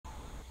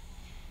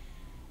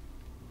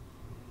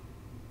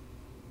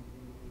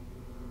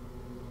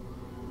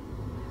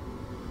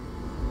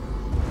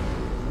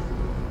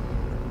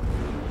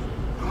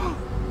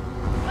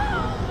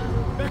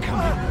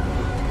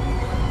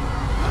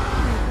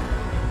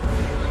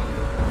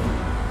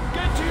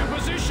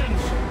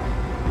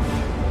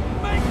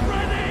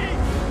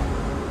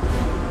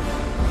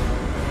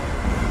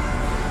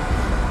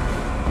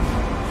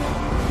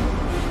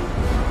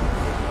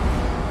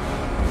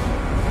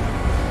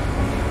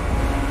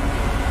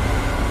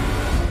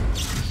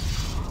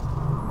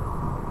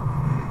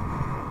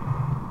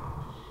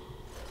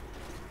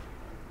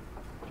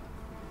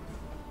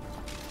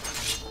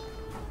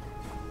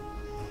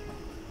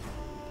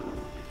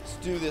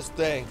this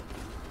thing.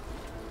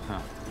 Huh.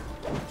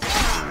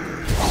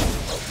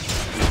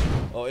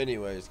 Oh,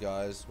 anyways,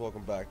 guys,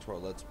 welcome back to our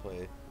Let's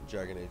Play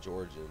Dragon Age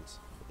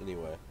Origins.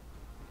 Anyway,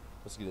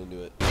 let's get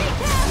into it.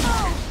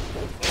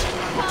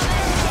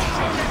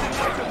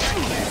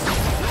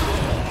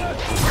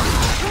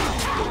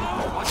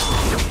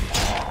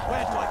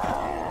 Where do I go?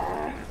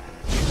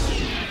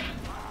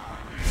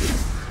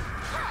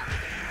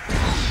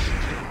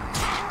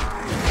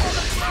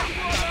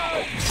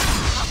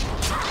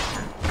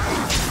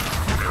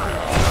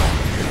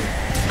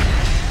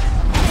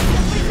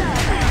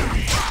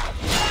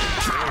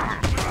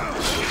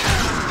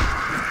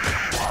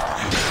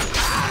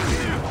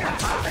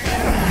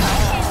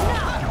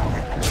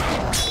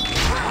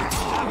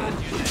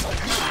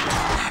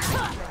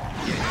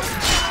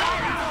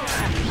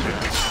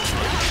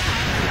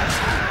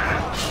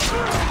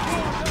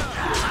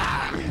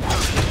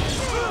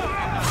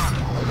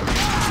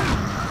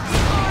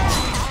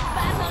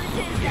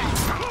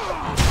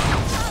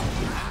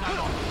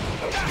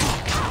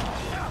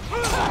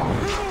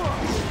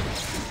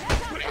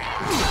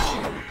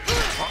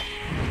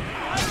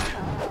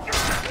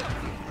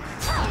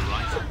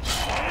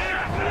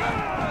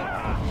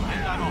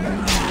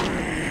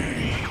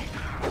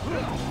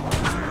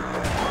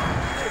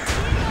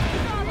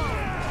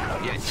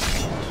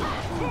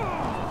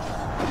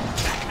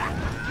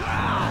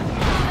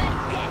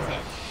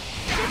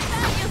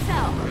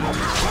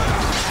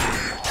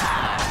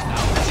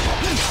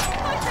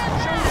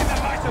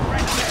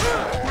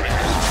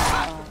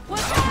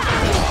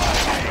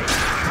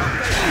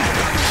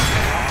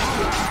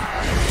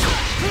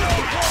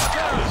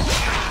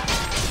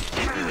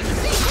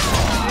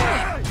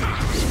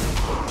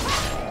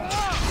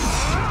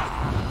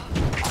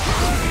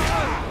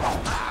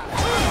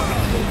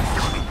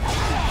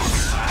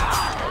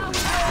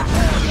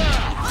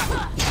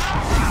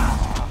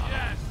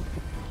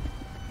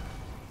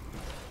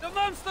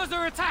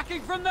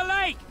 From the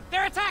lake!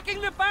 They're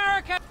attacking the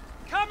barricade!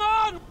 Come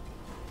on!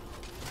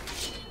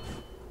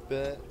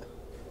 Bet.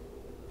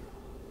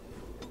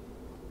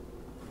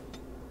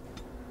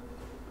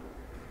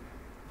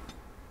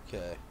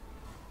 Okay.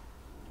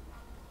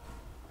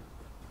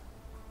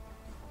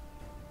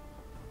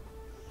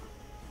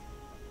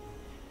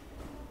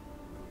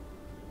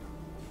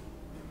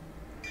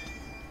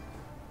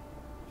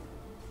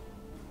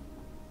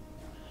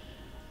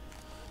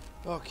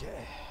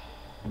 Okay.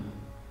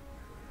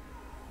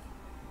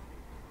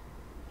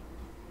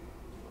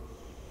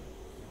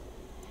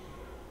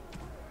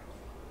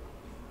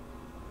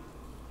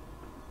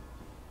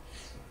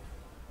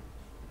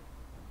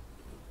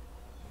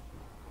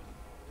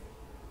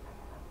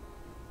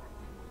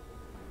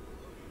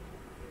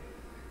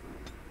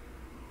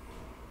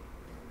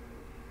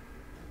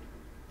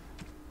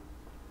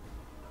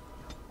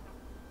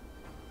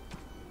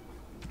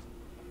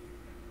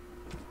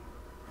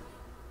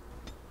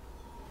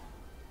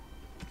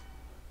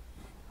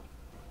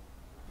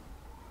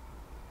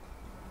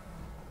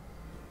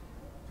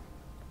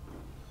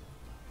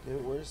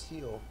 Dude, where's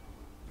Heal?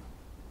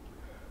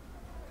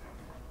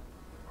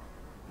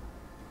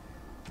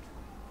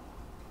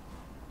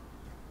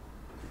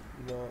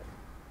 Not.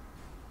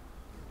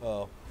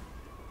 Oh.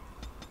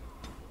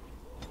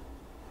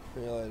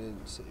 Apparently I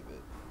didn't save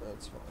it.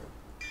 That's fine.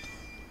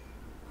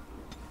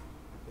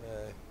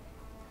 Okay.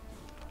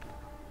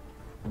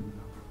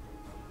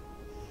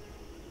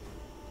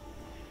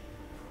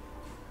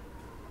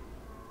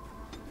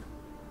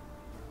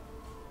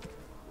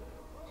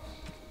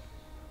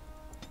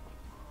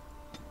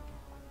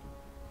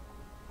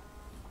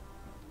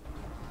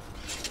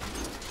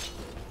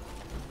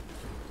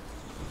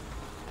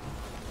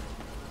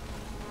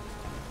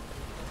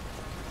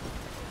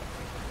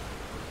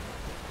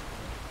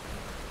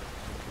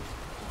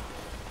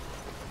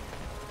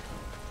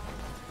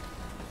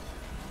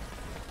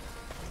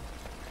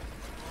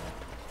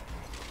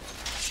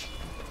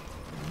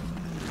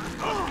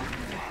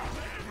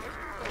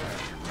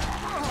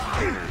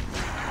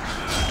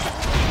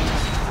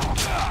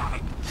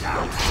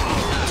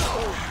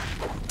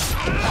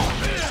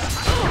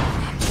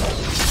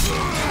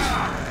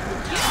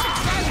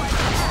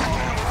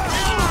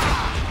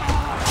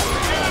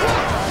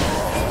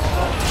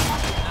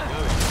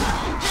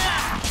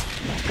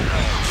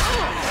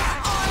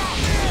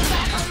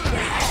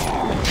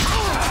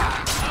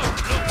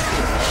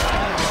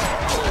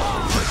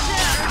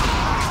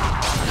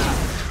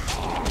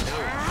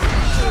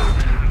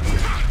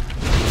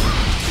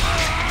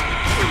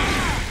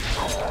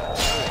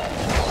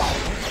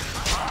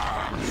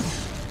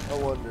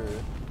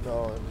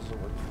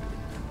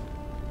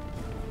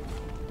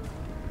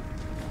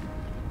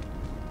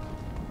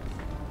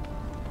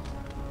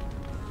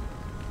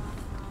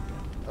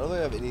 I don't think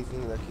I have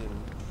anything that can...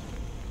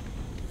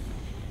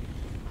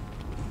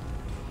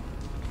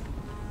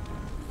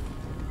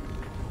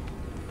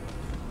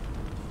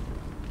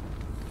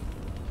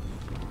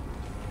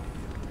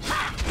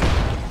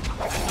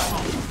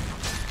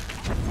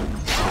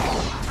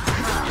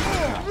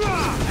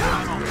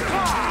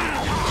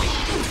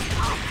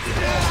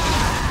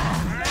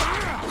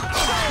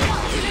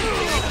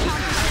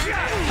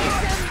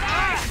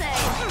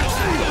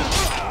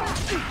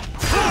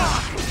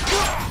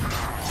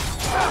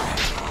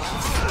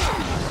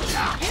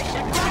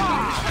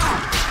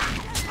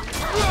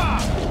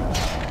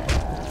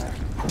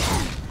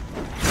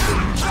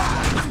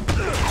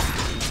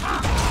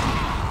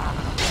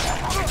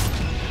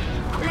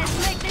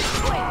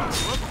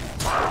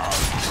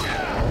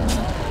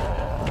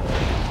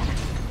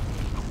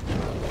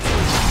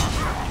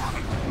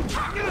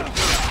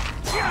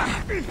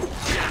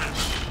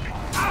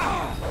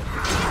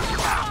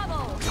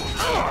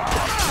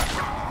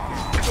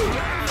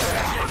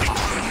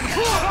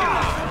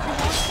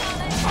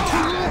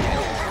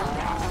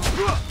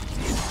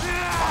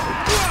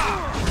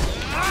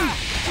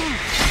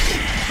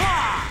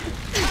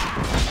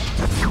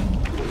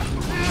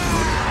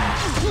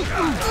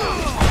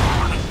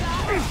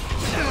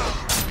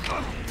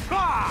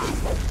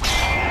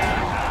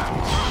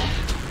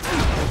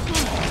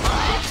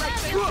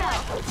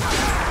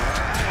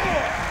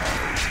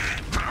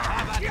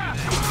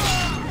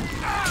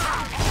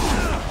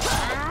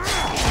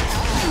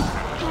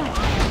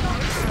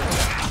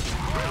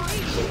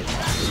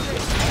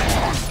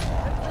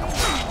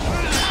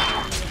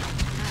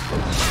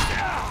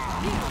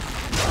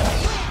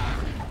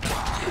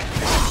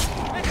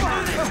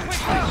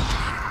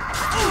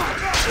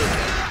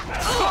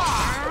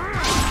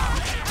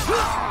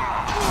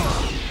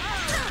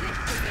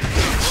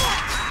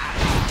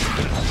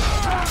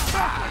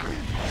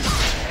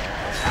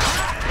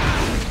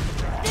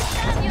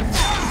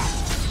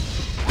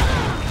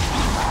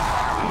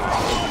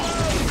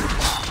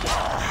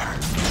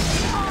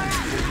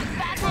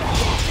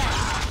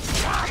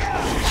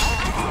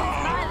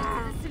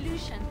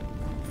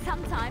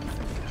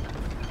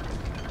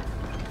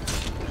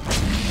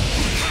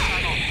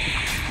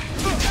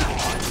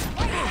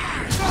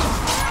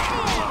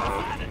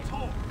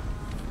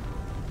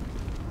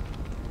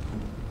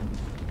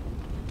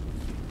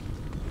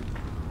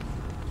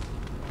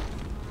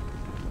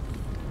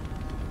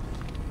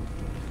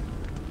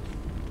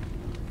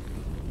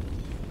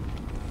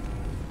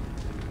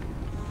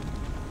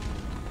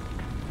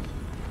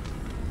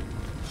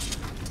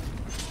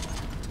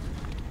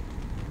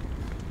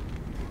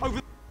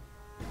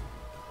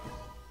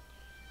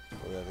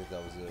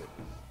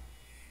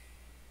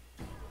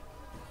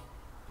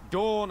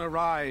 dawn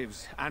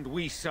arrives, and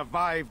we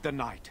survive the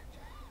night.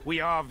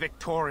 We are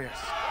victorious.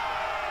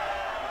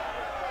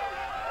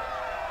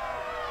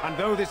 And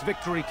though this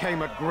victory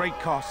came at great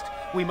cost,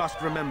 we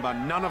must remember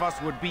none of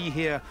us would be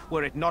here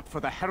were it not for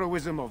the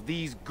heroism of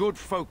these good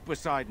folk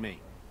beside me.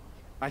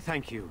 I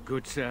thank you,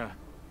 good sir.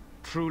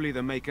 Truly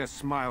the Maker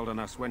smiled on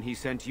us when he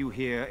sent you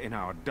here in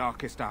our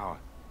darkest hour.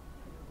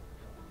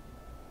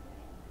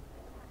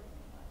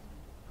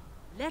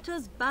 Let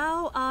us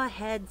bow our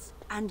heads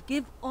and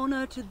give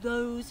honor to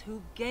those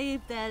who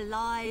gave their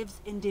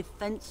lives in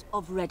defense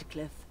of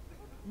Redcliffe.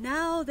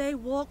 Now they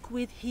walk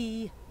with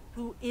he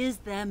who is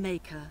their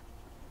Maker.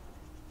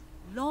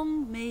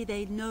 Long may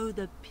they know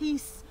the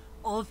peace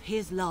of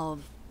his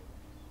love.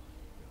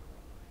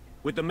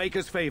 With the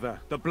Maker's favor,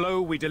 the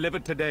blow we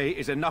delivered today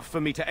is enough for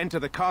me to enter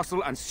the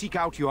castle and seek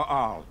out your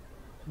Arl.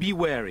 Be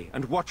wary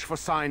and watch for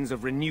signs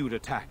of renewed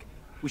attack.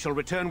 We shall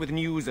return with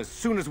news as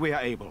soon as we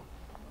are able.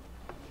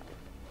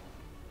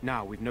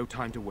 Now we've no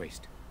time to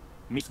waste.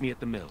 Meet me at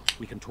the mill.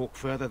 We can talk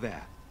further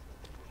there.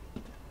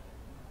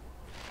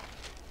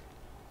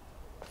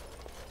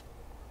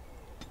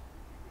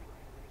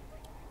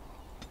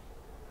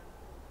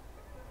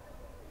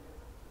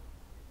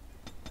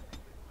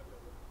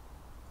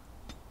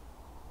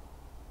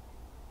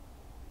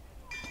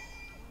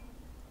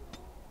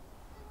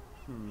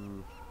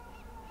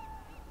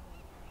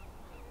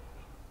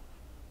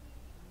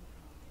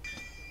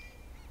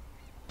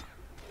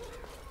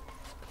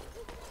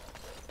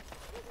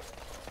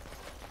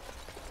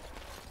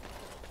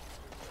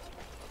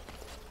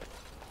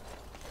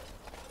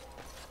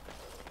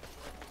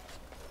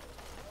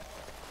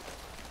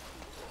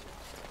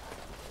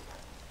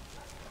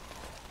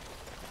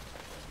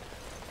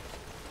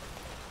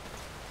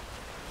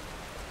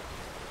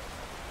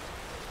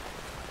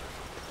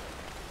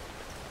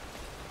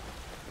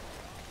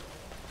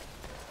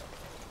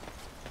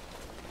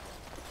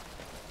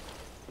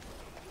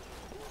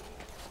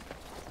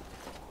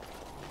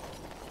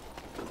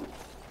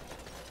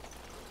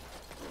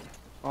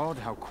 Odd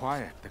how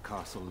quiet the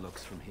castle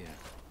looks from here.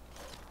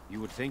 You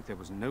would think there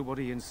was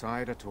nobody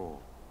inside at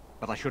all.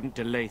 But I shouldn't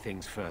delay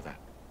things further.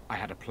 I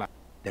had a plan.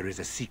 There is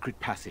a secret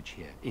passage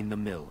here, in the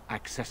mill,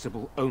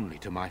 accessible only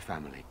to my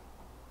family.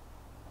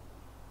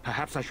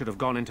 Perhaps I should have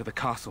gone into the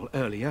castle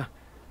earlier.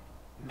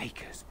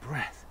 Maker's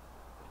breath.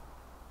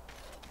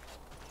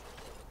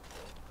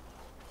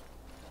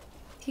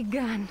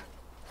 Tigan,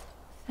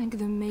 thank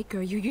the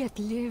Maker you yet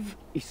live.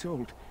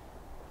 Isolde,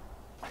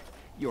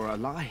 you're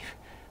alive.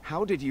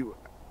 How did you...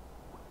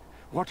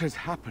 What has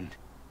happened?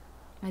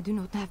 I do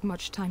not have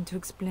much time to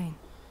explain.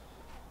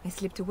 I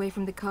slipped away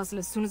from the castle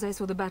as soon as I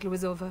saw the battle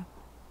was over,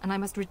 and I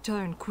must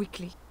return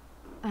quickly.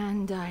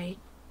 And I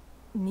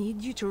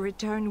need you to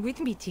return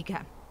with me,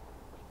 Tigan.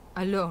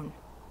 Alone.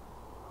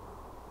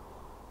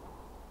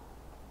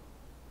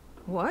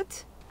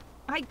 What?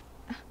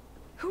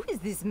 Who is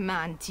this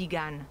man,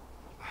 Tigan?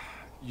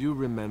 You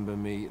remember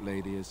me,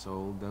 Lady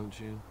Isolde, don't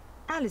you?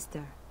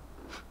 Alistair.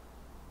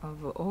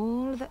 Of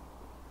all the...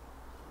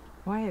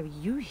 Why are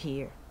you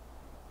here?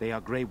 They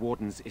are Grey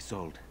Wardens,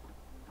 Isolde.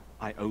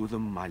 I owe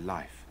them my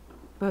life.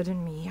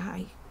 Pardon me,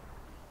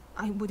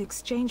 I would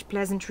exchange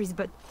pleasantries,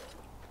 but...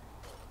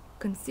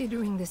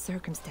 considering the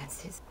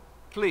circumstances...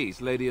 Please,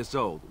 Lady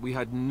Isolde, we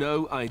had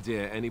no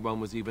idea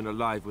anyone was even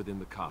alive within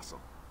the castle.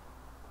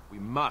 We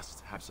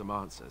must have some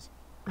answers.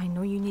 I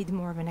know you need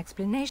more of an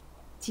explanation.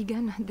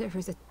 Tigan, there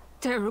is a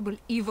terrible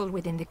evil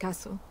within the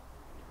castle.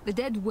 The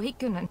dead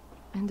waken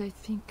and I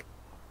think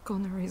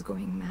Connor is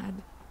going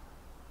mad.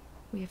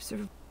 We have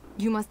served...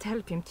 You must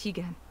help him,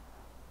 Tigan.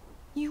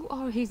 You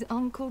are his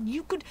uncle.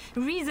 You could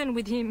reason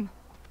with him.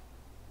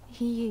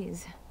 He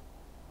is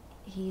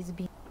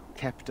being...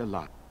 Kept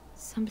alive.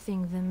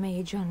 Something the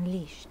mage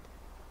unleashed.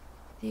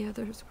 The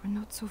others were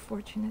not so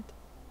fortunate.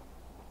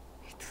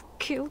 It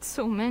killed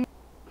so many.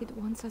 It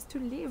wants us to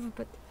live,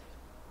 but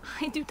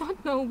I do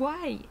not know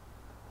why.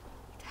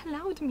 It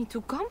allowed me to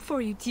come for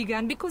you,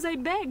 Tigan, because I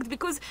begged,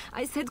 because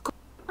I said...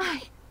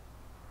 I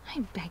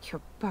beg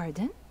your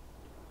pardon?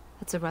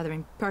 That's a rather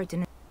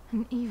impertinent...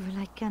 An evil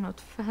I cannot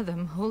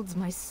fathom holds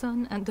my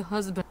son and the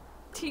husband.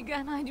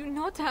 Tigan, I do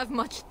not have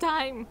much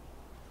time.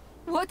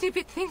 What if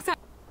it thinks I...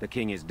 The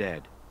king is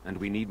dead, and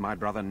we need my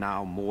brother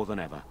now more than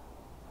ever.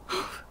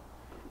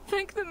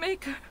 Thank the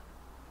Maker.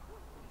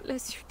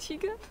 Bless you,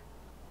 Tigan.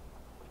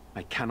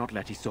 I cannot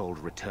let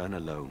Isolde return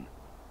alone.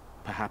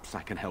 Perhaps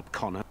I can help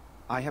Connor.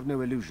 I have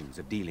no illusions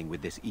of dealing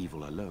with this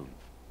evil alone.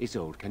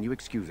 Isolde, can you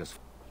excuse us?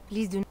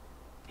 Please do not...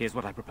 Here's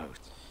what I propose.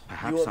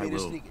 Perhaps I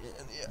will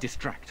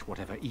distract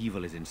whatever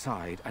evil is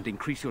inside and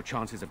increase your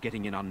chances of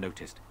getting in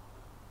unnoticed.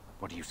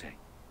 What do you say?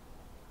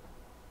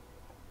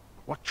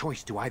 What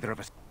choice do either of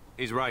us...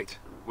 He's right.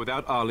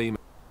 Without Arlim...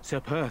 Sir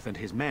Perth and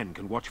his men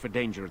can watch for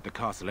danger at the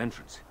castle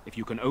entrance. If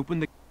you can open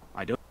the...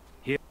 I don't...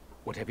 Here,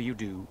 whatever you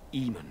do,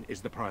 Eamon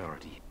is the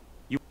priority.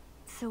 You...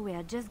 So we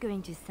are just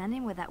going to send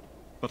him with that...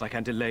 But I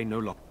can delay no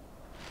longer.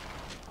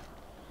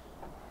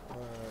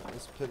 Alright,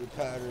 let's put a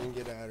pattern and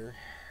get at her.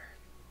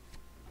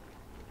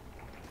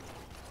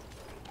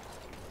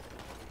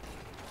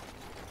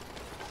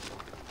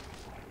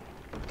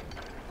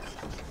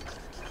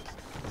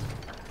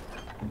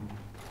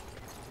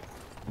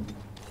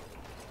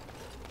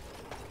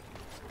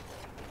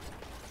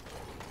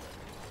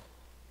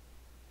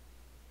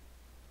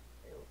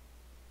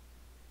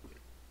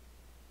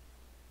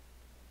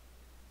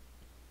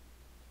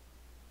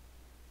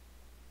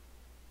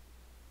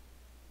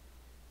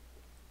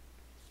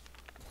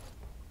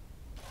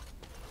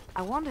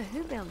 I wonder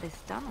who built this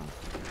tunnel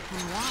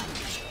and why.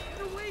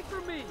 Get away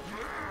from me!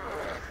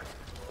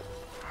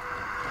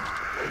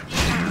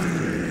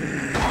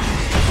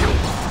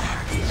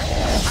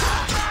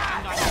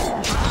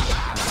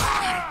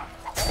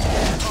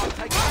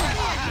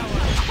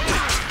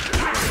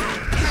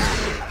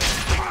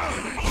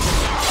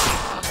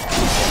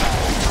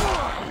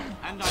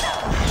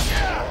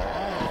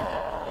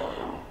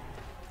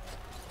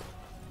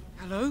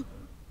 Hello?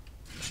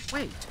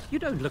 Wait, you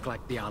don't look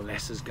like the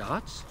Arlessa's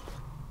guards.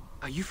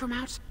 Are you from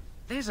outside?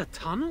 There's a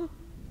tunnel?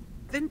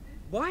 Then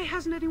why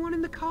hasn't anyone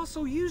in the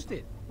castle used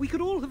it? We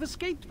could all have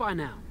escaped by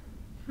now.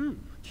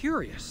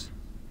 Curious.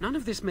 None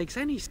of this makes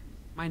any sense.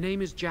 My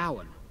name is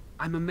Jowan.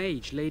 I'm a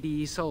mage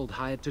Lady Isolde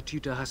hired to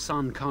tutor her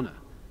son Connor.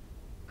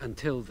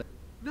 Until then.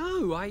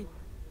 No, I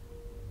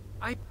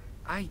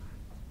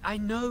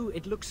know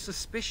it looks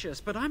suspicious,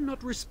 but I'm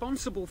not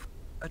responsible for...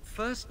 At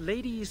first,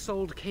 Lady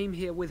Isolde came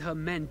here with her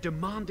men,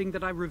 demanding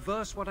that I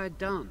reverse what I'd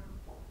done.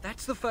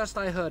 That's the first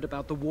I heard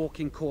about the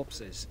walking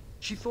corpses.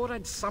 She thought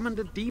I'd summoned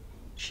a demon.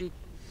 She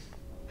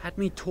had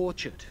me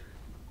tortured.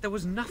 There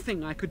was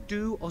nothing I could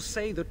do or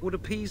say that would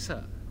appease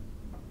her.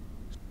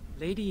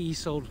 Lady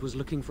Isolde was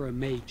looking for a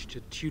mage to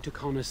tutor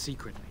Connor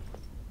secretly.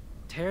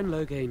 Teyrn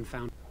Loghain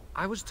found...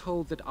 I was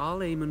told that Arl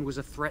Eamon was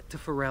a threat to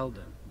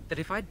Ferelden, that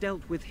if I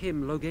dealt with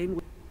him, Loghain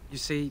would... You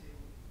see,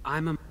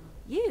 I'm a...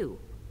 You?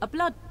 A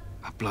blood...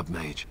 A blood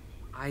mage.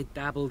 I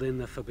dabbled in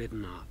the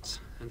forbidden arts,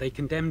 and they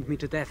condemned me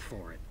to death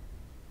for it.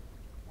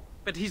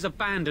 But he's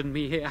abandoned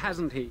me here,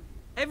 hasn't he?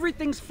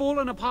 Everything's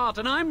fallen apart,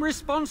 and I'm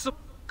responsible.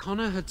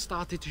 Connor had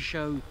started to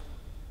show...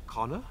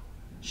 Connor?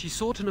 She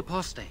sought an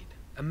apostate,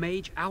 a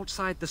mage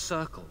outside the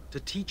circle, to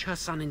teach her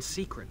son in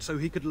secret so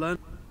he could learn...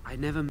 I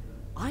never...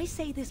 I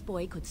say this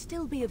boy could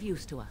still be of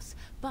use to us,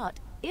 but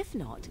if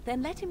not,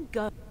 then let him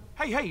go.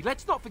 Hey,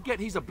 let's not forget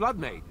he's a blood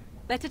mage.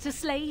 Better to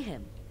slay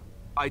him.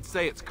 I'd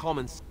say it's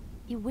common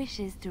He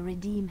wishes to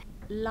redeem him,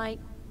 Like...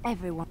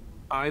 everyone.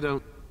 I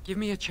don't... Give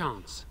me a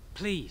chance,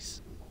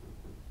 please.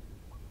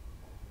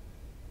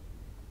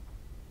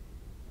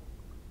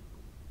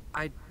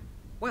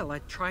 Well, I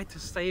tried to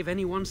save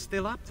anyone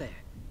still up there.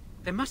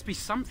 There must be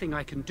something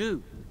I can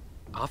do.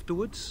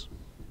 Afterwards,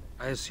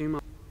 I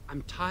assume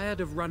I'm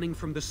tired of running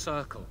from the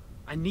circle.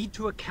 I need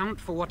to account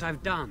for what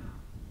I've done.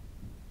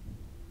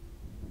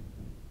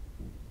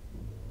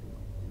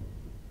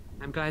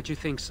 I'm glad you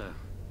think so.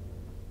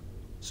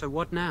 So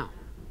what now?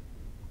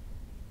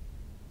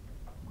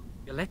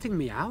 You're letting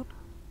me out?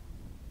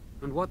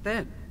 And what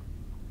then?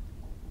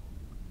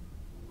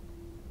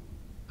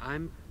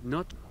 I'm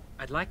not...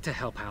 I'd like to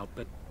help out,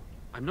 but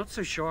I'm not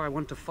so sure I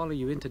want to follow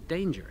you into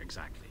danger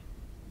exactly.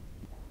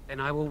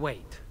 Then I will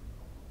wait.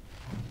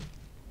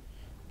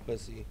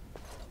 Pussy.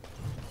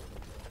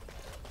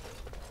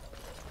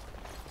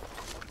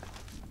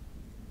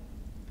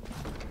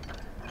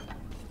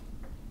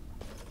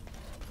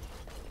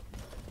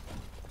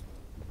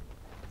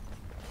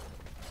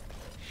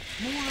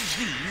 More of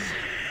these?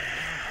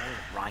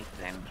 All right,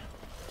 then.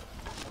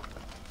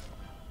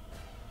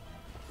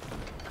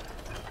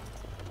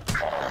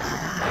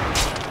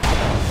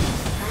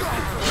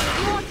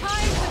 Your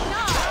time to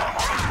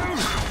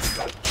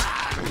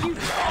die! You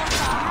force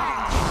our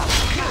hand!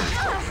 Your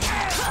time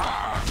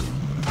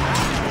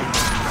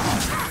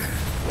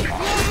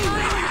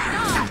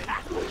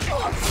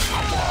to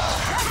die!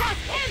 Let us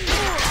end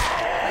this!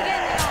 Begin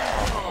the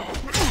onslaught!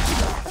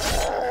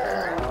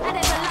 That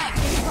is a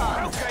lightning rod!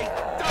 Okay,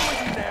 done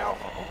with you now.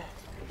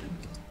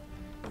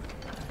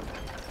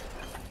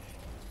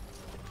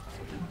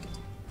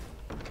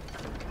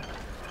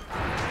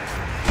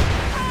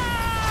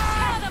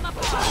 Tear them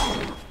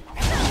apart!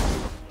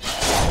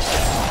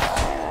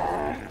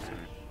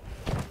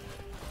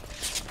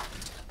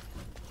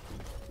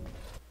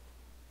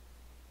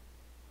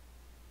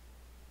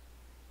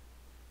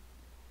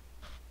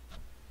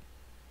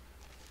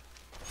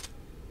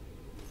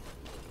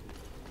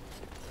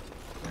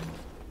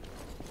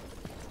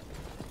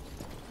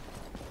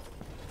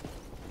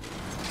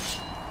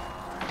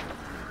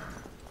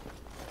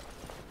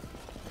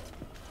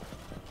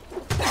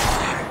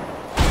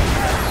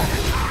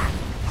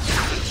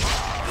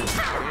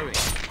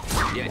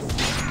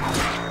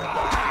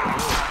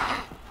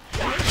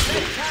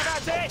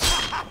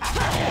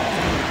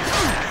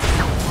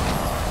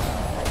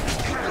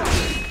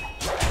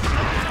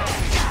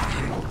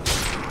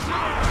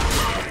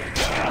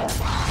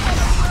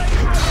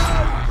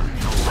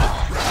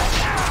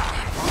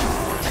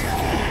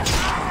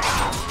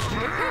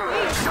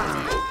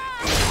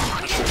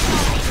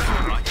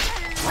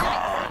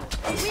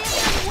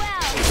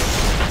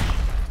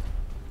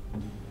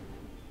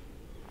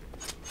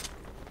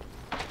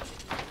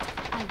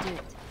 I'll do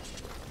it.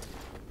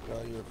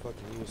 God, you're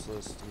fucking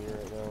useless to me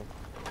right now.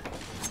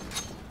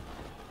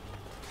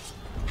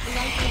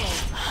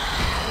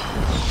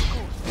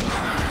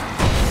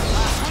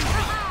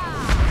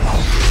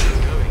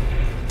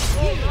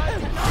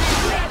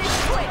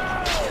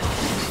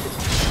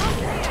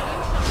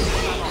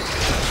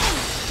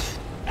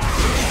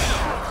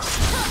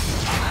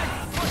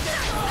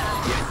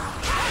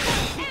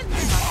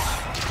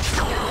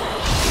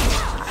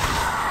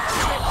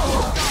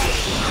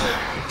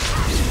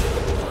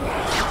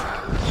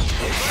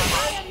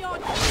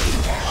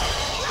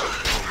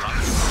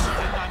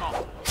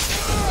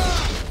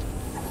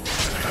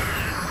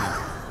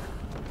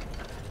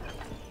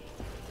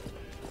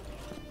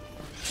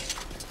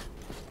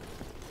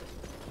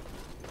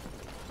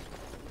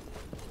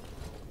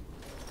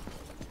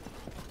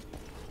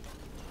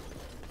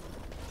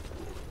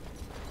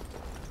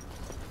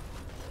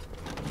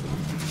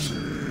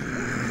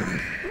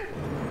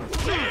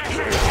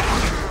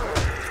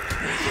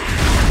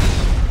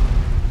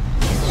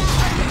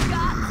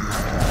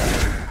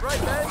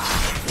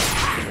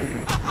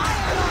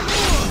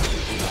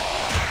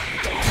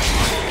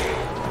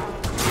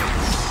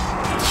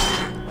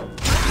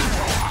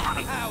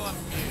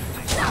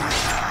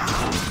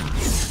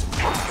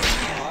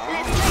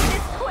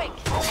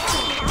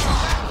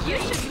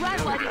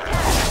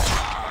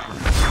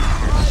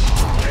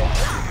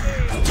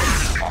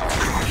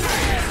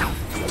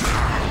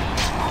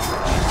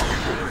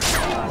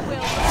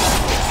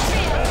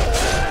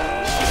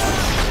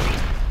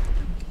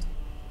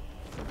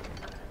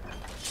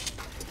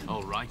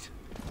 All right.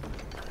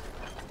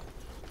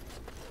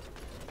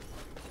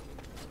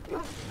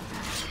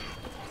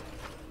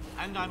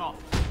 And I'm off.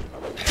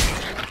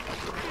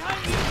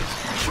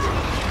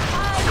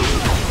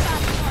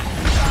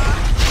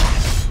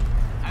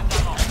 And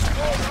I'm off.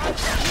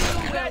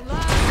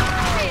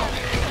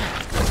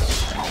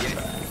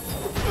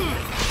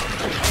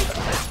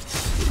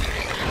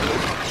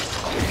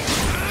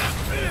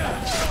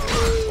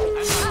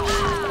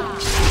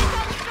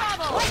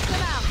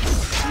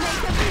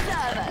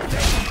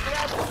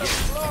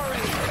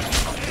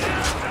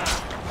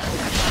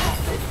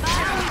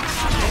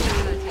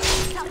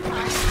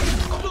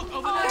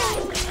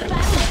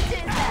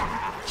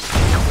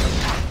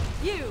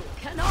 You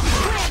cannot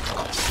win!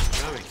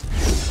 Going.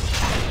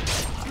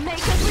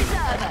 Make us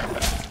reserve us!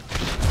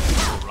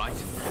 All right.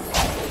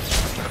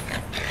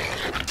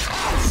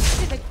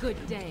 It's a good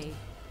day.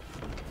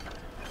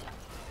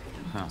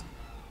 Huh.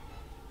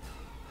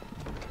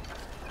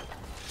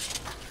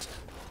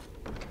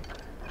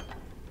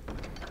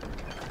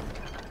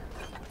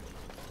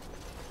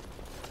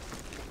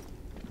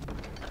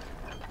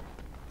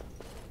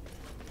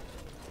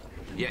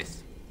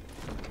 Yes.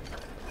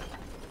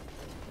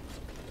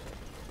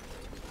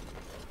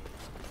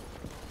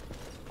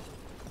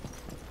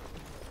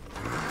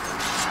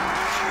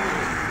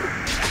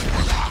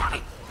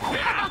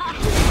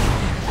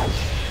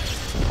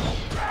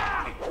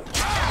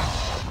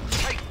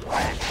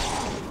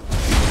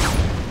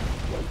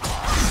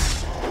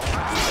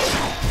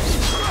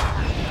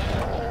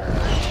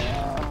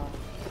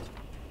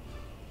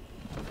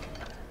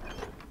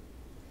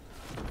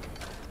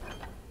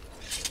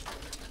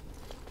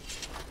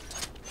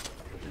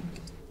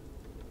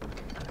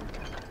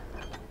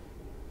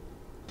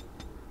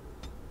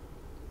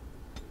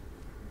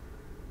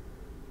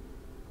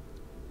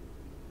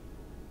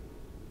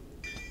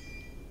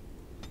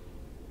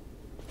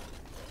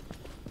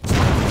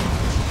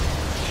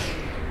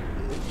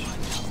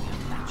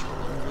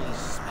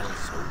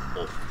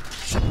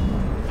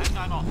 And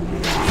I'm off.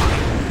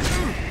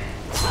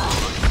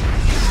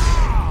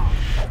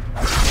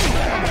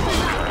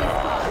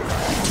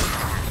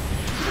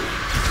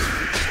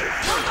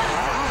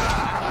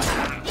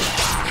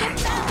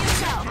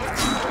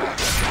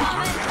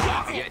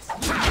 Yes.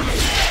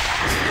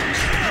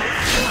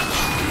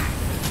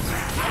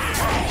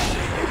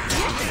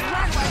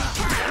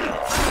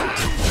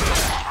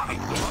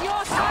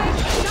 Your time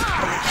now!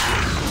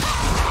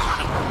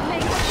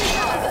 Make us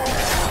reserve us!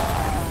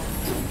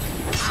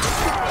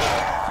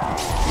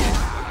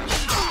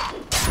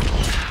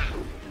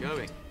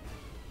 Going.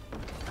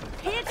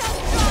 Here comes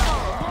trouble!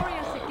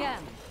 Glorious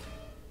again!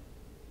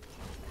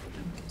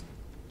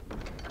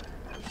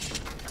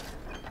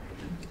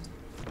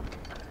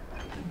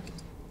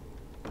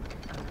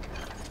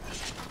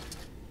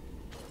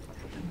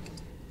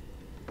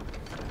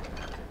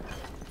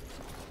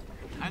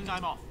 And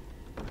I'm off.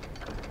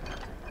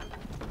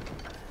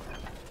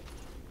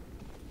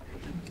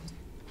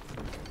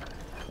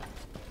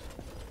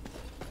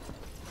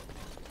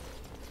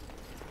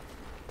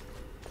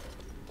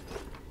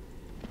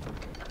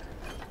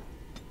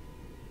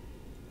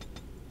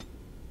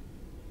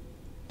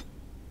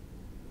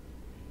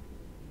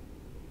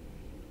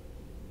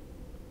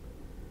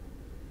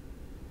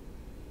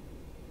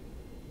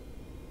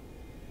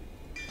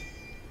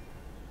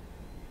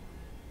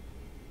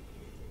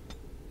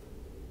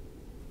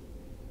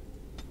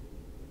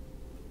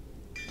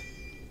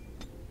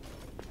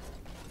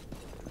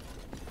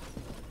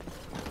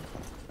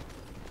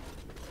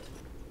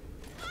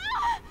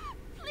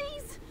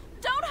 Please,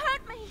 don't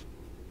hurt me!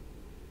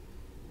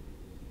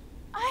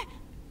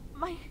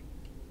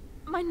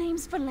 My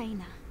name's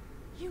Valena.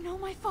 You know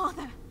my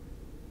father.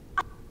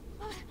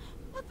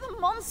 But the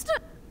monster...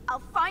 I'll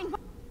find...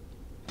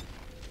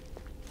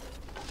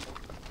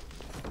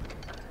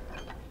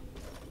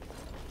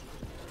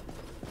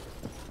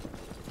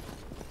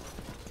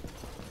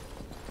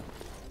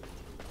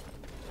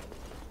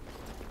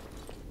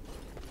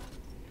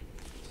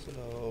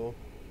 So...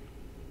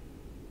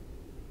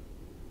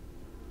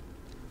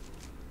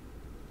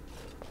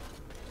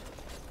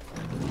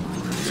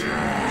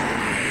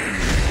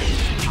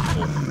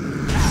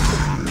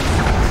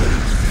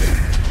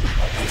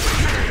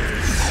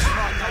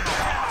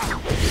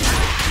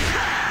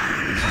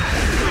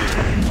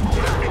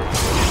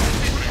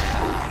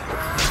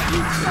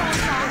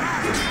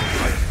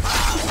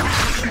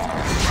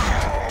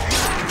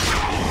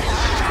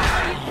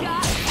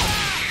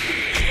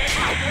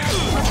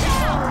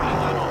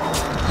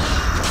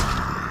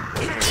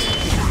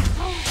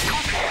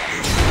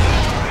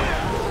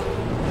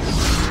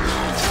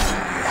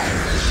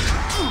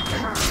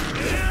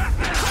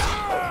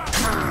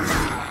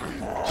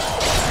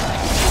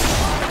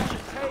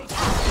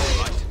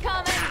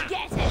 Come and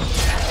get it!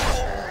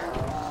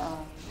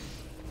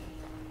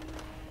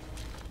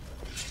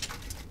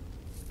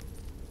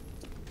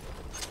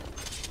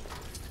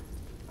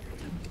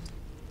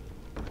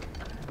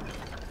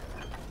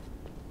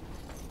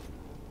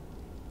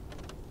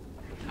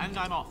 And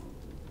I'm off.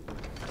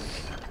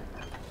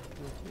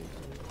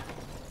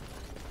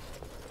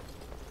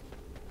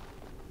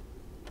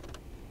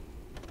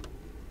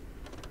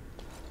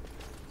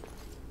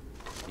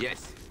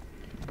 Yes.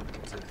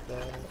 Take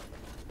that.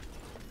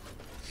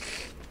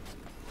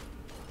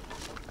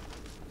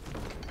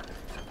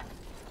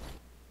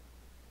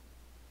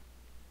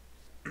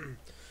 I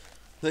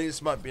think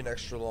this might be an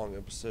extra long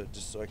episode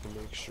just so I can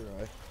make sure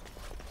I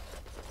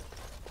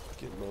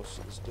get most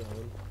of this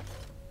done.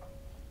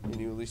 Can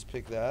you at least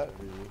pick that?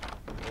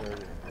 Or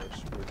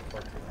actually, where the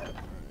fuck that?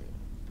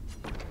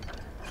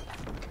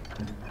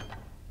 Alright.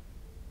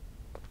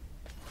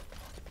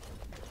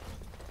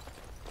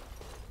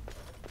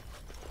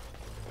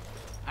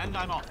 And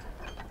I'm off.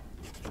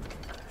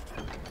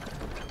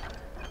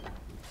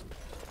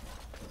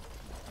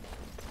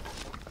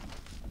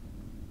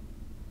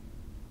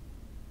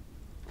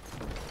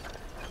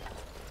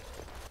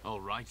 All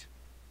right.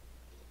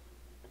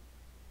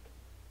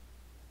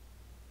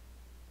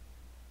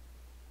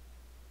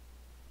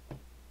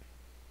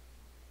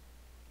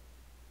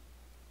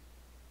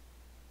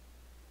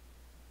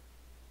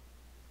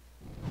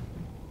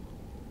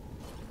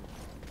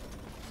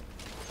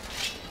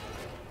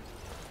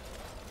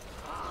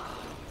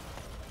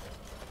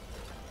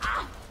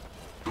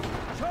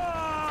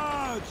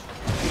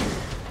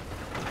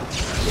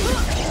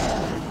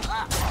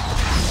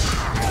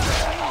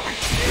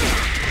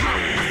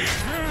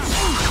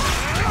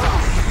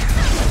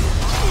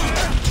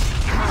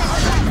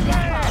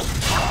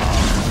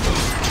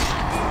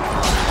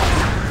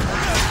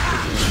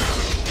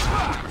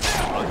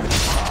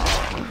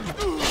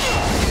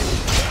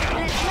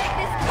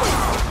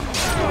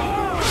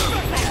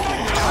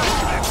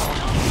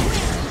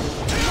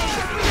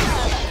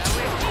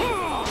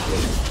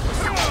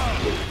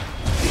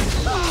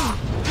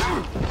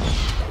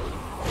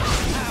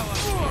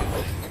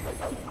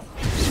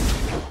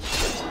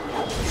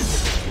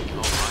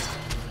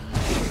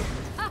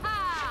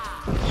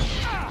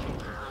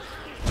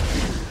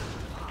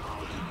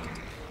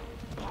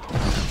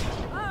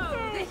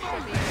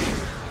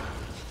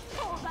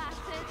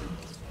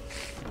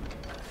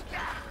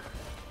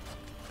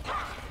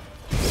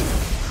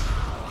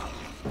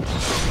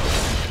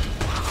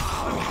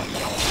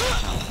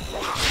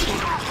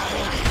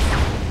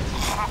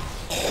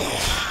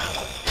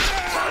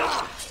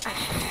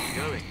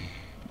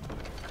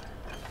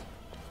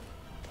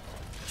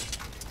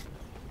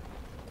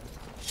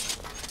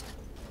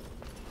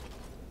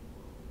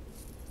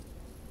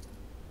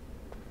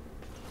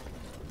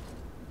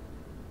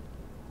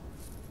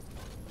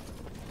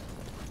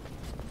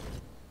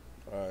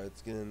 Alright,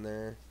 let's get in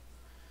there.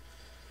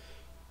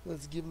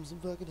 Let's give him some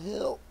fucking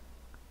help.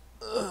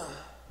 Alright,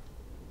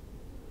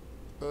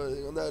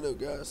 on that note,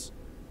 guys,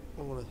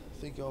 I want to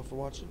thank y'all for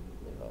watching,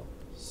 and I'll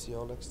see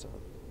y'all next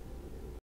time.